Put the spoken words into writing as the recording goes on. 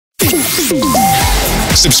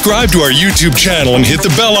Subscribe to our YouTube channel and hit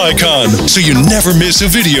the bell icon so you never miss a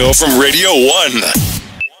video from Radio 1.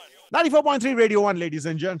 94.3 Radio 1, ladies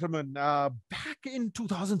and gentlemen. Back in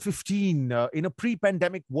 2015, in a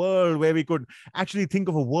pre-pandemic world where we could actually think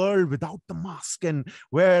of a world without the mask and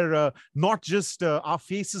where not just our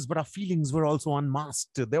faces but our feelings were also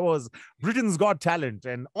unmasked, there was Britain's Got Talent.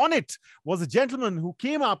 And on it was a gentleman who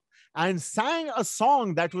came up and sang a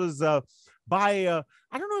song that was by,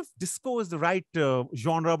 I don't know if disco is the right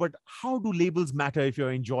genre, but how do labels matter if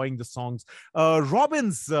you're enjoying the songs?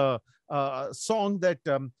 Robin's song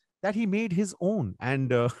that he made his own.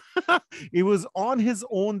 And it was on his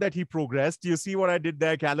own that he progressed. You see what I did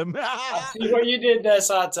there, Calum? I see what you did there,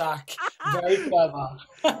 Sarthak. Very clever.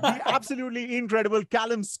 The absolutely incredible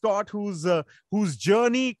Calum Scott, whose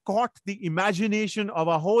journey caught the imagination of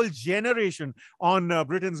a whole generation on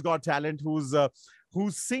Britain's Got Talent, whose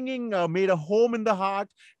singing made a home in the heart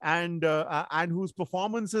and whose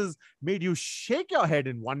performances made you shake your head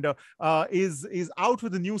in wonder, is out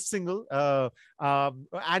with a new single,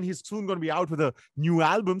 and he's soon going to be out with a new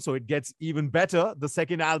album, so it gets even better. The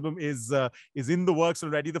second album is in the works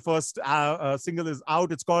already. The first single is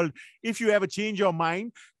out. It's called If You Ever Change Your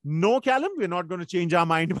Mind. No, Calum, we're not going to change our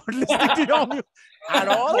mind about listening to your music at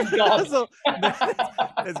all. Oh, so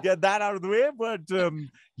let's get that out of the way. But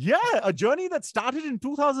yeah, a journey that started in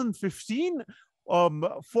 2015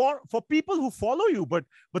 for people who follow you, but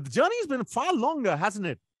the journey has been far longer, hasn't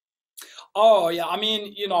it? Oh yeah, I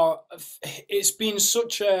mean, it's been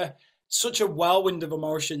such a whirlwind of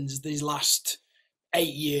emotions these last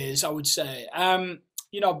 8 years, I would say.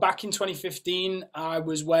 Back in 2015, I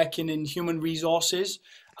was working in human resources.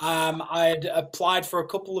 I had applied for a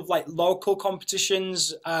couple of local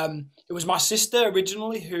competitions. It was my sister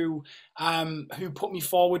originally who put me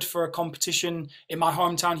forward for a competition in my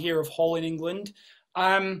hometown here of Hull in England.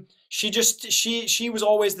 She was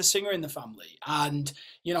always the singer in the family, and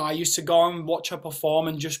I used to go and watch her perform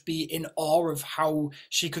and just be in awe of how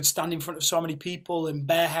she could stand in front of so many people and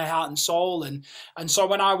bare her heart and soul. And so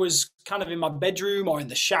when I was kind of in my bedroom or in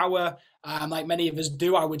the shower, like many of us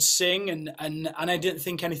do, I would sing and I didn't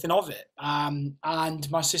think anything of it.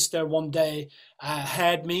 And my sister one day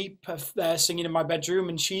heard me singing in my bedroom,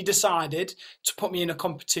 and she decided to put me in a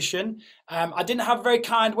competition. I didn't have very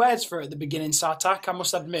kind words for her at the beginning, Sarthak, I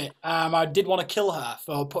must admit. I did want to kill her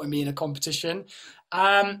for putting me in a competition.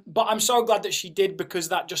 But I'm so glad that she did, because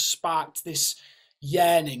that just sparked this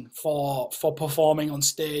yearning for performing on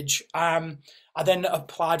stage. I then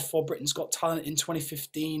applied for Britain's Got Talent in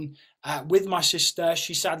 2015 with my sister.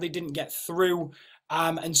 She sadly didn't get through.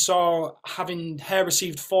 And so having her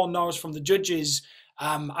received 4 no's from the judges,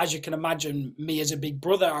 as you can imagine, me as a big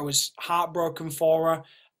brother, I was heartbroken for her.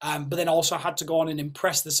 But then also had to go on and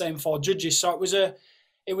impress the same 4 judges. So it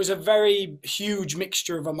was a very huge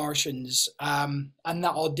mixture of emotions. And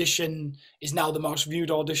that audition is now the most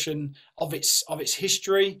viewed audition of its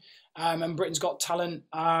history. And Britain's Got Talent.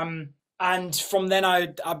 And from then,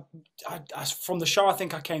 from the show, I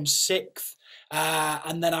think I came 6th.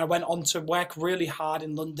 And then I went on to work really hard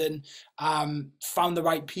in London, found the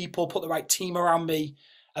right people, put the right team around me,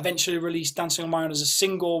 eventually released Dancing on My Own as a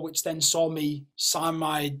single, which then saw me sign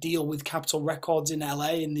my deal with Capitol Records in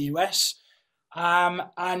LA in the US.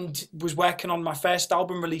 And was working on my first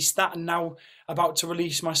album, released that, and now about to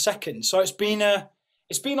release my second. So it's been a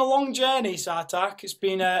long journey, Sarthak. It's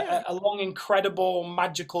been a long, incredible,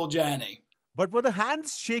 magical journey. But were the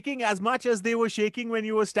hands shaking as much as they were shaking when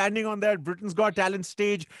you were standing on that Britain's Got Talent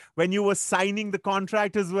stage, when you were signing the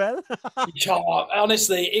contract as well?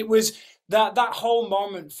 Honestly, it was that whole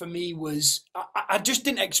moment for me was, I just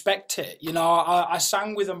didn't expect it. I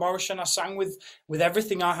sang with emotion. I sang with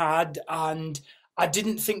everything I had, and I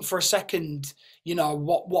didn't think for a second,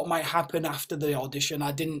 what might happen after the audition.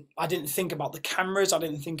 I didn't think about the cameras. I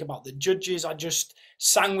didn't think about the judges. I just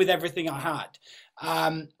sang with everything I had.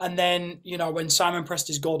 And then, when Simon pressed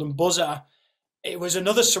his golden buzzer, it was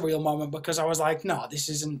another surreal moment, because I was like, no, this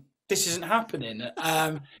isn't happening.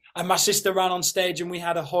 And my sister ran on stage and we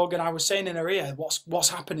had a hug, and I was saying in her ear, what's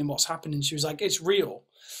happening? What's happening? She was like, it's real.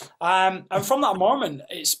 And from that moment,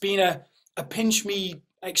 it's been a pinch me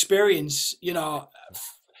experience,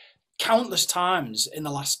 countless times in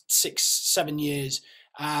the last 6-7 years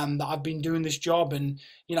that I've been doing this job, and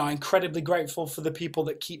incredibly grateful for the people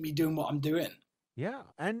that keep me doing what I'm doing. Yeah,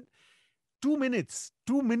 and 2 minutes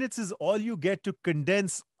is all you get to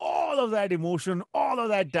condense all of that emotion, all of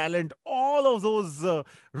that talent, all of those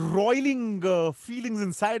roiling feelings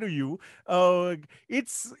inside of you.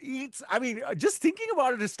 It's I mean, just thinking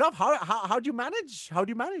about it is tough. How do you manage?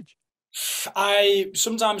 I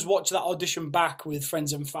sometimes watch that audition back with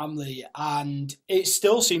friends and family, and it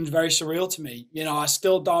still seems very surreal to me. You know, I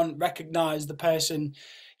still don't recognize the person,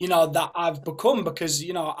 you know, that I've become because,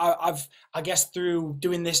 you know, I guess through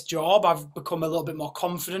doing this job, I've become a little bit more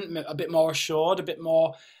confident, a bit more assured, a bit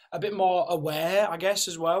more aware, I guess,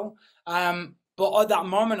 as well. But at that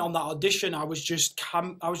moment on that audition, I was just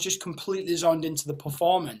completely zoned into the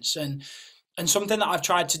performance, and something that I've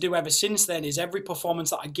tried to do ever since then is every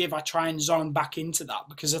performance that I give, I try and zone back into that,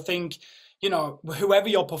 because I think, you know, whoever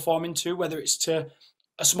you're performing to, whether it's to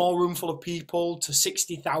a small room full of people, to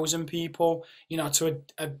 60,000 people, you know, to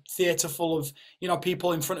a theatre full of, you know,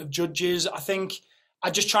 people in front of judges, I think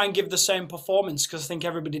I just try and give the same performance because I think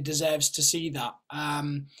everybody deserves to see that.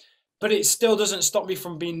 But it still doesn't stop me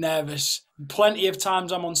from being nervous. Plenty of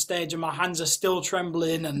times I'm on stage and my hands are still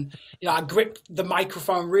trembling, and you know I grip the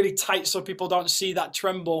microphone really tight so people don't see that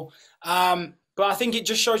tremble. But I think it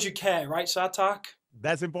just shows you care, right, Sarthak?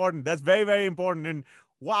 That's important. That's very, very important. And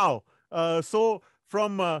wow. So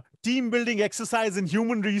from team building exercise and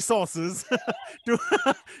human resources to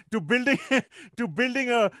to building to building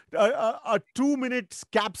a 2 minute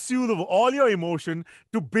capsule of all your emotion,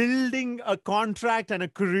 to building a contract and a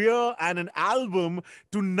career and an album,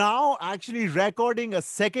 to now actually recording a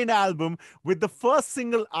second album with the first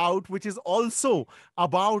single out, which is also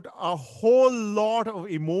about a whole lot of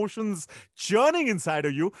emotions churning inside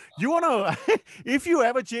of you. You want to, if you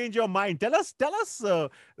ever change your mind, tell us,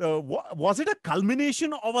 was it a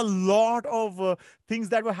culmination of a lot of things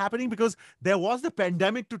that were happening? Because there was the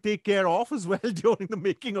pandemic to take care of as well during the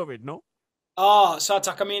making of it, no? Oh,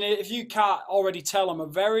 Sartak, I mean, if you can't already tell, I'm a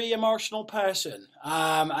very emotional person.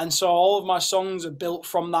 And so all of my songs are built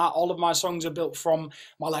from that. All of my songs are built from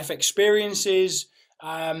my life experiences.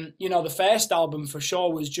 You know, the first album for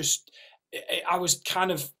sure was just, I was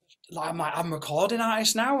kind of like, I'm a recording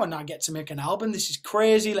artist now and I get to make an album. This is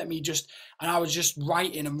crazy. And I was just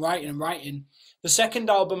writing and writing and writing. The second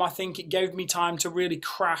album, I think it gave me time to really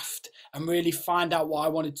craft and really find out what I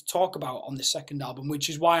wanted to talk about on the second album, which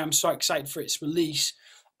is why I'm so excited for its release.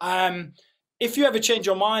 If You Ever Change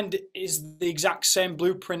Your Mind is the exact same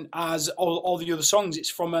blueprint as all the other songs. It's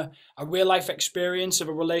from a real life experience of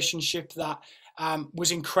a relationship that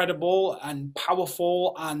was incredible and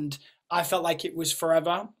powerful, and I felt like it was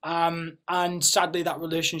forever. And sadly, that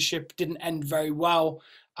relationship didn't end very well.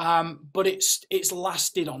 But it's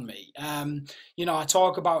lasted on me. You know, I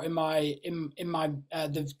talk about in my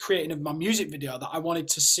the creating of my music video that I wanted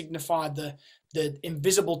to signify the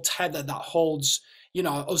invisible tether that holds, you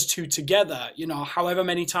know, us two together. You know, however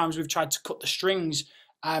many times we've tried to cut the strings,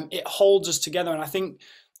 it holds us together. And I think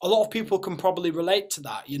a lot of people can probably relate to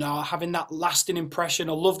that, you know, having that lasting impression,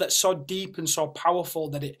 a love that's so deep and so powerful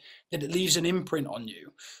that it leaves an imprint on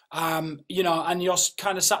you. You know, and you're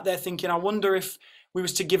kind of sat there thinking, I wonder if we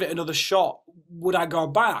was to give it another shot, would I go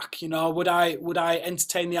back? You know, would I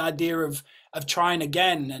entertain the idea of trying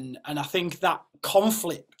again? And I think that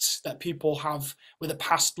conflict that people have with a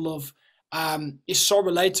past love is so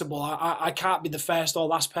relatable. I can't be the first or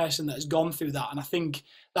last person that has gone through that. And I think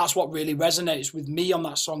that's what really resonates with me on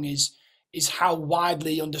that song is how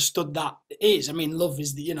widely understood that is. I mean, love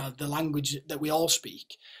is the language that we all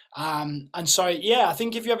speak. And so, yeah, I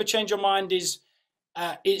think If You Ever Change Your Mind is,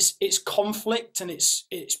 it's conflict and it's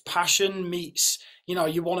passion meets, you know,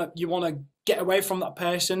 you want to get away from that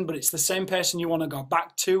person, but it's the same person you want to go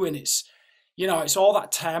back to, and it's, you know, it's all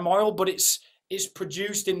that turmoil, but it's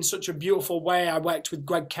produced in such a beautiful way. I worked with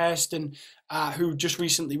Greg Kirsten, who just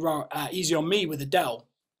recently wrote Easy on Me with Adele,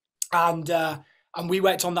 and we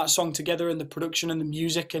worked on that song together in the production and the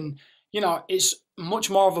music, and you know, it's much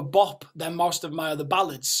more of a bop than most of my other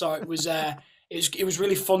ballads. So it was it was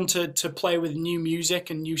really fun to play with new music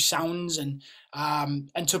and new sounds, and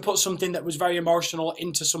to put something that was very emotional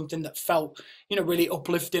into something that felt, you know, really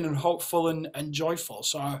uplifting and hopeful and joyful.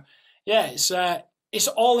 So yeah, it's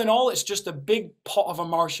all in all, it's just a big pot of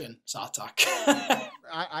emotion, Sarthak.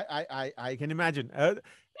 I can imagine.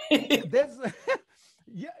 There's,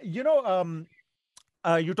 yeah, you know,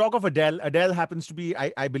 you talk of Adele. Adele happens to be,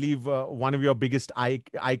 I believe, one of your biggest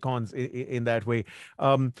icons in that way.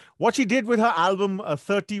 What she did with her album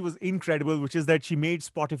 30 was incredible, which is that she made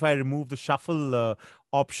Spotify remove the shuffle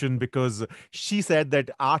option, because she said that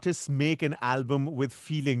artists make an album with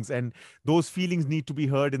feelings, and those feelings need to be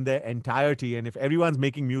heard in their entirety. And if everyone's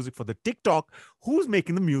making music for the TikTok, who's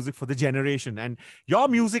making the music for the generation? And your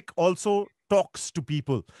music also talks to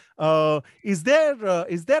people. Is there a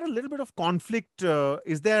little bit of conflict?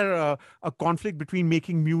 Is there a conflict between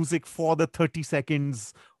making music for the 30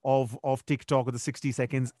 seconds of TikTok, or the 60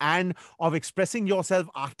 seconds, and of expressing yourself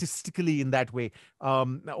artistically in that way,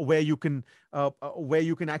 where you can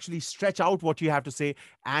actually stretch out what you have to say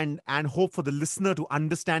and hope for the listener to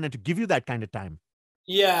understand and to give you that kind of time.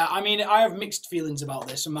 Yeah, I mean, I have mixed feelings about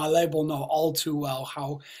this, and my label know all too well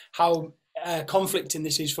how conflicting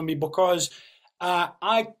this is for me, because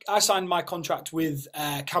I signed my contract with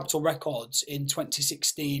Capitol Records in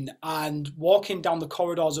 2016, and walking down the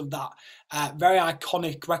corridors of that very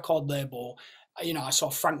iconic record label, you know, I saw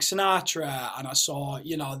Frank Sinatra, and I saw,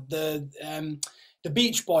 you know, the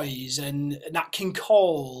Beach Boys and Nat King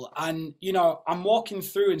Cole, and you know, I'm walking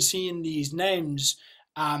through and seeing these names,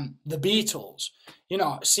 the Beatles, you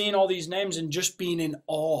know, seeing all these names and just being in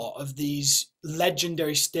awe of these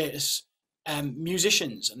legendary status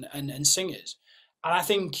musicians and singers. And I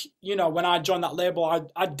think, you know, when I joined that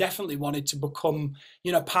label, I definitely wanted to become,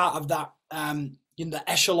 you know, part of that, you know, the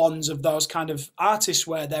echelons of those kind of artists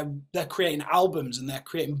where they're creating albums and they're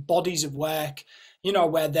creating bodies of work, you know,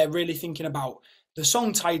 where they're really thinking about the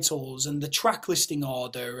song titles and the track listing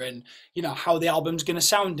order, and you know how the album's going to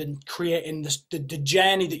sound, and creating the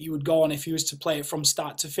journey that you would go on if you was to play it from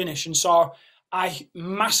start to finish. And so I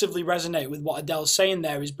massively resonate with what Adele's saying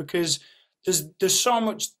there, is because there's so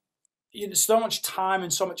much, you know, so much time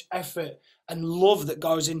and so much effort and love that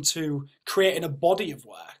goes into creating a body of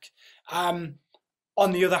work.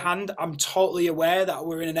 On the other hand, I'm totally aware that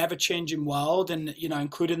we're in an ever-changing world, and you know,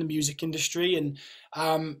 including the music industry, and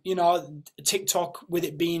you know, TikTok, with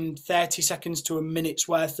it being 30 seconds to a minute's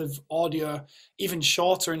worth of audio, even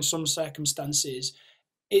shorter in some circumstances,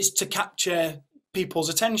 is to capture people's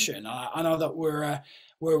attention. I know that we're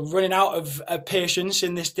running out of patience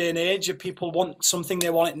in this day and age. People want something, they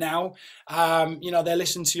want it now. You know, they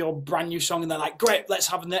listen to your brand new song and they're like, great, let's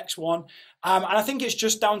have the next one. And I think it's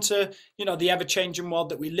just down to, you know, the ever-changing world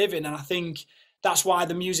that we live in. And I think that's why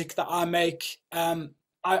the music that I make,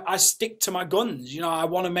 I stick to my guns. You know, I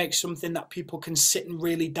want to make something that people can sit and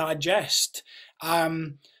really digest.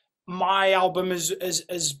 My album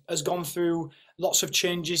has gone through lots of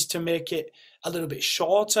changes to make it a little bit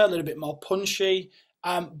shorter, a little bit more punchy.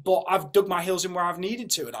 But I've dug my heels in where I've needed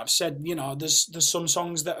to, and I've said, you know, there's some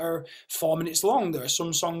songs that are 4 minutes long. There are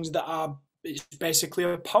some songs that are, it's basically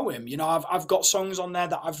a poem. You know, I've got songs on there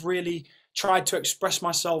that I've really tried to express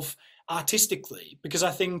myself artistically, because I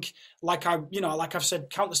think, like I've said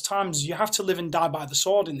countless times, you have to live and die by the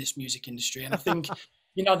sword in this music industry. And I think,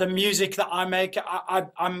 you know, the music that I make,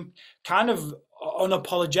 I'm kind of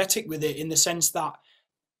unapologetic with it, in the sense that,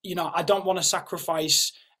 you know, I don't want to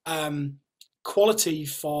sacrifice quality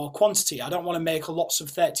for quantity. I don't want to make lots of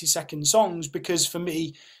 30-second songs, because for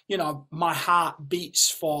me, you know, my heart beats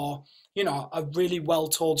for, you know, a really well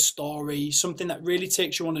told story, something that really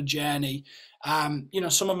takes you on a journey. You know,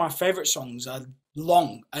 some of my favorite songs are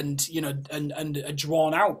long and, you know, and are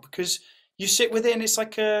drawn out, because you sit with it and it's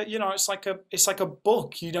like a, you know, it's like a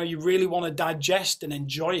book, you know, you really want to digest and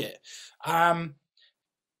enjoy it.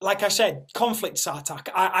 Like I said, conflict, Sarthak.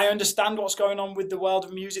 I understand what's going on with the world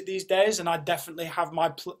of music these days, and I definitely have my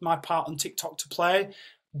part on TikTok to play.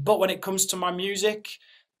 But when it comes to my music,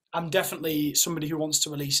 I'm definitely somebody who wants to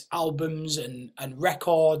release albums and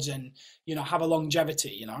records, and, you know, have a longevity,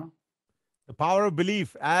 you know. The power of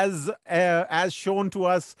belief, as shown to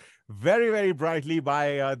us very, very brightly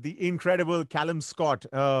by the incredible Calum Scott.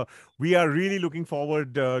 We are really looking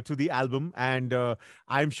forward to the album, and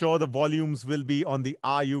I'm sure the volumes will be on the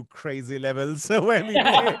 "Are You Crazy" levels when we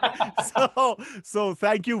play. So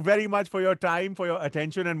thank you very much for your time, for your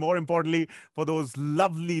attention, and more importantly, for those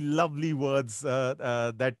lovely, lovely words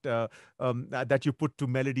that you put to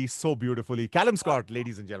melody so beautifully. Calum Scott,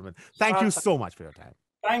 ladies and gentlemen, thank you so much for your time.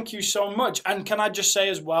 Thank you so much. And can I just say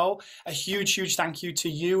as well, a huge, huge thank you to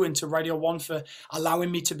you and to Radio 1 for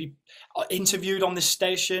allowing me to be interviewed on this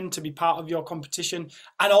station, to be part of your competition.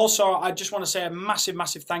 And also, I just want to say a massive,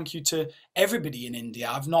 massive thank you to everybody in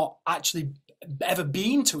India. I've not actually ever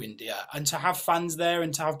been to India, and to have fans there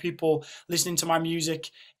and to have people listening to my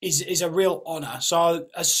music is a real honor. So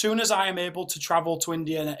as soon as I am able to travel to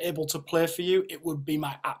India and able to play for you, it would be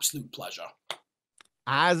my absolute pleasure.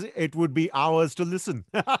 As it would be ours to listen.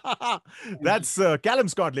 That's Calum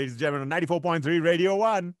Scott, ladies and gentlemen, on 94.3 Radio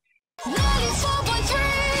 1.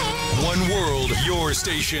 94.3. One world, your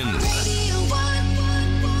station.